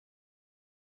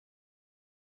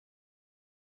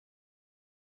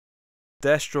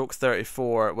Deathstroke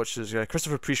 34, which is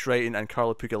Christopher Priest writing and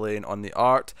Carlo Pugliese on the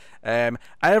art. I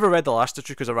never read the last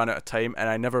issue because I ran out of time, and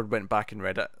I never went back and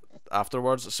read it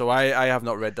afterwards. So I have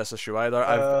not read this issue either.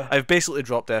 I've basically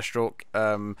dropped Deathstroke,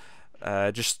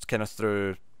 just kind of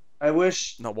through. I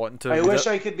wish not wanting to. I wish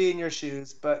I could be in your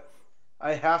shoes, but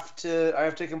I have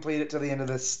to complete it to the end of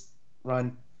this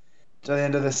run, to the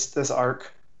end of this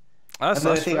arc. And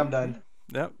then I think I'm done.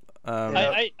 Yep.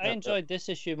 I enjoyed this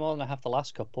issue more than I have the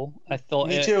last couple. I thought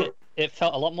Me too. It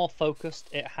felt a lot more focused.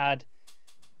 It had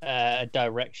a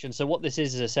direction. So what this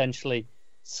is essentially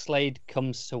Slade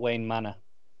comes to Wayne Manor,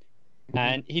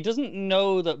 and he doesn't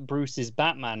know that Bruce is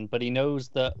Batman, but he knows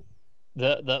that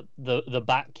the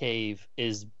Batcave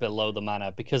is below the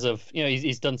manor because of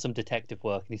he's done some detective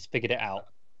work and he's figured it out.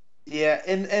 Yeah,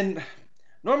 and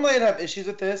normally I'd have issues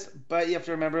with this, but you have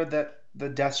to remember that the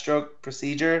Deathstroke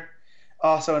procedure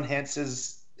also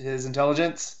enhances his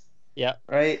intelligence. Yeah.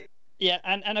 Right? Yeah,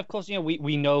 and of course,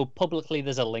 we know publicly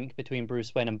there's a link between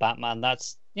Bruce Wayne and Batman.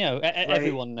 That's,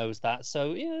 everyone knows that.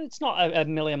 So, it's not a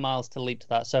million miles to leap to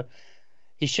that. So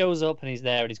he shows up and he's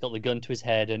there and he's got the gun to his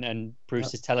head and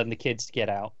Bruce is telling the kids to get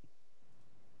out.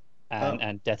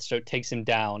 And Deathstroke takes him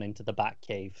down into the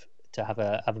Batcave to have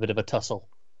a bit of a tussle.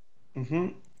 Mm-hmm.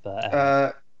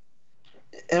 But,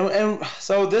 and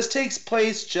so this takes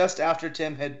place just after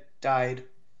Tim had died,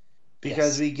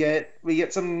 because we get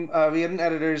an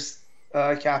editor's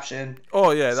caption.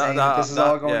 Oh yeah, this is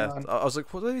all going on. I was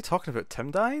like, what are they talking about? Tim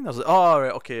dying? I was like, oh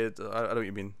right, okay, I know what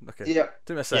you mean. Okay. Yeah.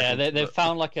 Give me a second. Yeah, they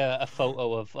found like a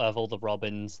photo of all the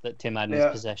Robins that Tim had in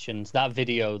his possessions. That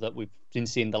video that we've been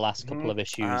seeing the last couple of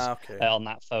issues on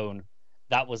that phone,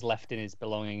 that was left in his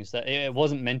belongings. That it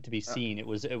wasn't meant to be seen. It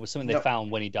was something they found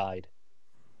when he died.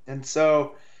 And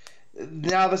so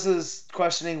now this is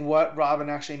questioning what Robin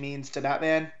actually means to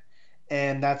Batman,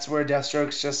 and that's where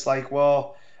Deathstroke's just like,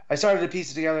 well, I started to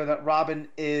piece it together that Robin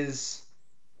is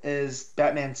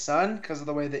Batman's son because of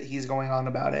the way that he's going on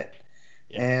about it,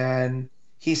 and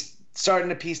he's starting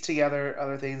to piece together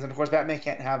other things. And of course, Batman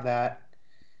can't have that,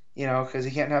 because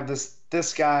he can't have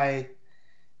this guy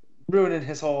ruining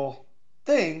his whole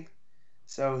thing.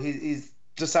 So he's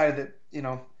decided that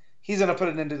he's gonna put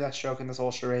an end to Deathstroke in this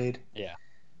whole charade. Yeah.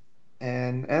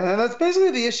 And that's basically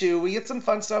the issue. We get some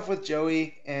fun stuff with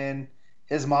Joey and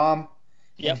his mom.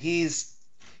 Yep. And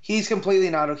he's completely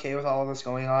not okay with all of this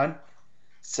going on.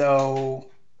 So,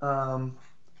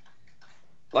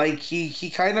 he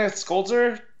kind of scolds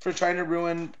her for trying to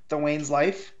ruin the Wayne's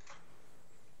life.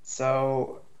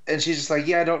 So, and she's just like,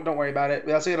 yeah, don't worry about it.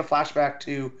 We also get a flashback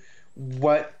to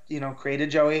what, created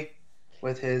Joey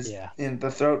with his in the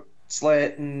throat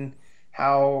slit, and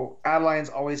how Adeline's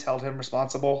always held him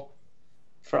responsible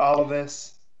for all of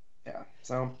this. Yeah,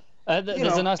 so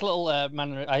there's a nice little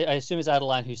manner. I assume it's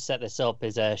Adeline who set this up.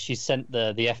 She sent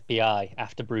the FBI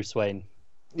after Bruce Wayne.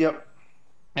 Yep.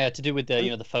 To do with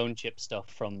the the phone chip stuff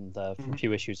from a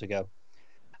few issues ago,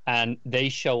 and they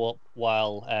show up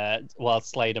while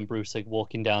Slade and Bruce are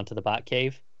walking down to the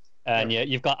Batcave, and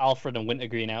you've got Alfred and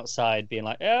Wintergreen outside being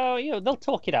like, oh, they'll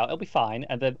talk it out, it'll be fine,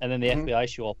 and then the FBI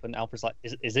show up, and Alfred's like,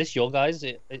 is this your guys?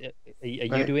 Are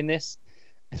you doing this?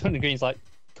 And Wintergreen's like,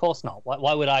 of course not.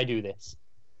 Why would I do this?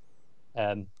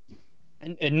 And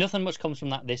nothing much comes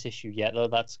from this issue yet, though.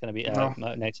 That's going to be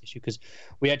next issue, because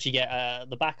we actually get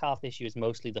the back half of the issue is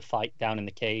mostly the fight down in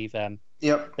the cave.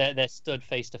 They're stood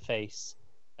face to face.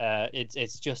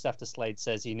 It's just after Slade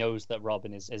says he knows that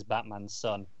Robin is Batman's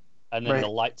son, and then the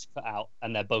lights cut out,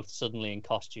 and they're both suddenly in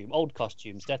old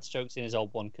costumes. Deathstroke's in his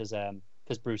old one because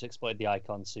Bruce exploited the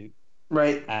Icon suit.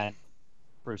 Right. And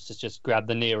Bruce has just grabbed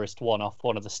the nearest one off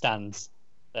one of the stands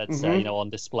that's on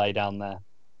display down there.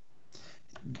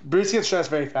 Bruce gets stressed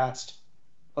very fast.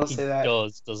 I'll say that. He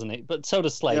does, doesn't he? But so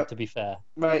does Slade, to be fair.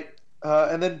 Right.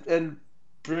 And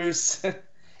Bruce...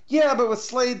 yeah, but with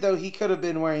Slade, though, he could have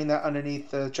been wearing that underneath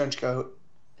the trench coat.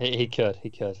 He could.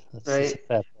 That's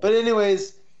right. But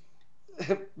anyways,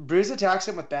 Bruce attacks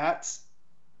him with bats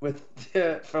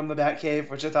from the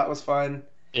Batcave, which I thought was fun.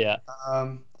 Yeah.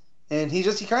 And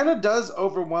he kind of does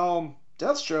overwhelm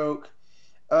Deathstroke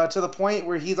to the point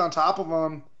where he's on top of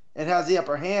him and has the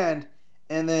upper hand.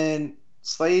 And then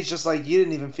Slade's just like, you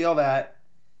didn't even feel that.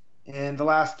 And the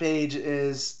last page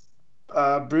is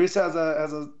Bruce has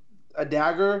a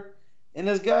dagger in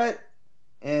his gut,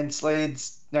 and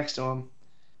Slade's next to him.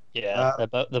 Yeah,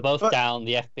 they're both down.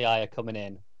 The FBI are coming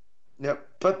in. Yep.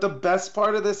 But the best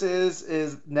part of this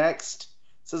is next.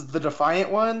 It says the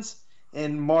Defiant Ones,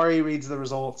 and Maury reads the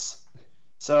results.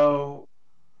 So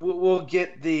we'll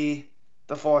get the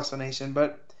full explanation.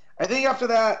 But I think after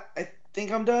that, I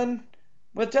think I'm done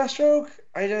with Deathstroke.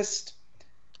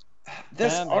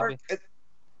 This arc,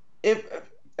 if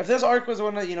this arc was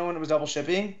one that when it was double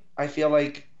shipping, I feel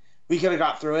like we could have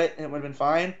got through it and it would have been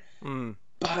fine. Mm.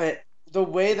 But the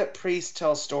way that Priest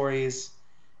tells stories,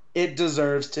 it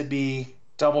deserves to be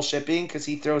double shipping because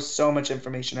he throws so much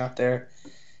information out there.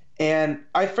 And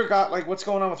I forgot like what's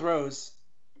going on with Rose.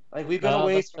 Like we've been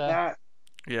away from that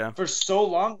for so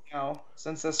long now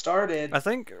since this started. I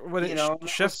think when it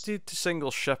shifted to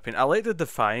single shipping, I liked the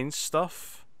Defiance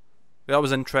stuff. That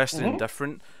was interesting and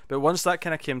different. But once that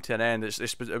kind of came to an end, it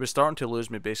was starting to lose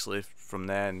me basically from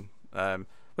then.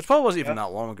 Which probably wasn't even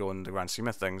that long ago in the grand scheme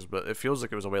of things, but it feels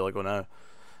like it was a while ago now.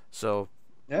 So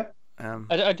yeah.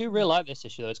 I do really like this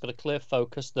issue though. It's got a clear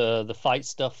focus. The fight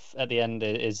stuff at the end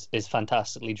is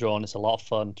fantastically drawn. It's a lot of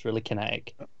fun. It's really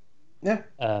kinetic. Yeah.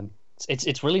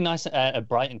 It's really nice,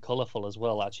 bright and colorful as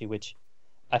well. Actually, which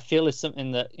I feel is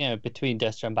something that between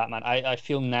Deathstroke and Batman, I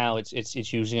feel now it's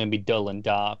usually going to be dull and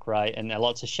dark, right, and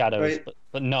lots of shadows. Right.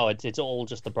 But no, it's all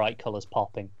just the bright colors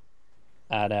popping,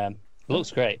 and it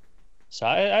looks great. So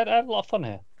I had a lot of fun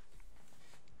here.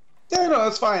 Yeah, no,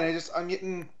 that's fine. I'm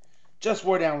getting just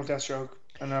wore down with Deathstroke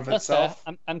and of itself.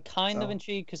 I'm kind of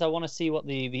intrigued because I want to see what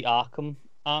the Arkham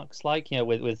arc's like.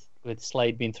 With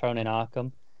Slade being thrown in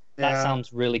Arkham, that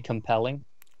sounds really compelling.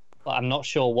 But I'm not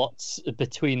sure what's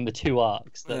between the two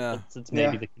arcs. That's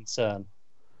maybe the concern.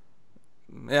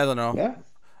 Yeah, I don't know. Yeah.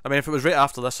 I mean, if it was right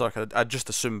after this arc, I'd just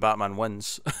assume Batman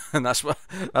wins, and that's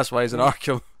why he's in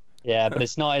Arkham. Yeah, but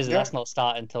it's not, is it? That's not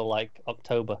starting until like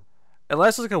October.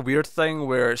 Unless it's like a weird thing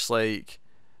where it's like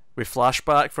we flash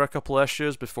back for a couple of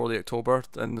issues before the October,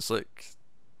 and it's like,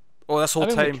 this whole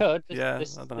time. We could. I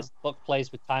this don't know. book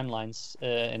plays with timelines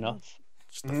enough.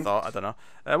 Just a thought. I don't know.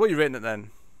 What are you rating it then?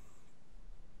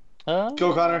 Go,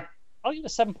 Connor. I'll give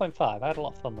it a 7.5. I had a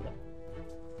lot of fun with it.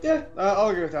 Yeah, I'll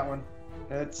agree with that one.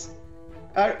 It's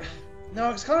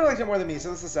no, it's Connor liked it more than me,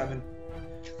 so it's a 7.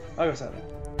 I'll go 7.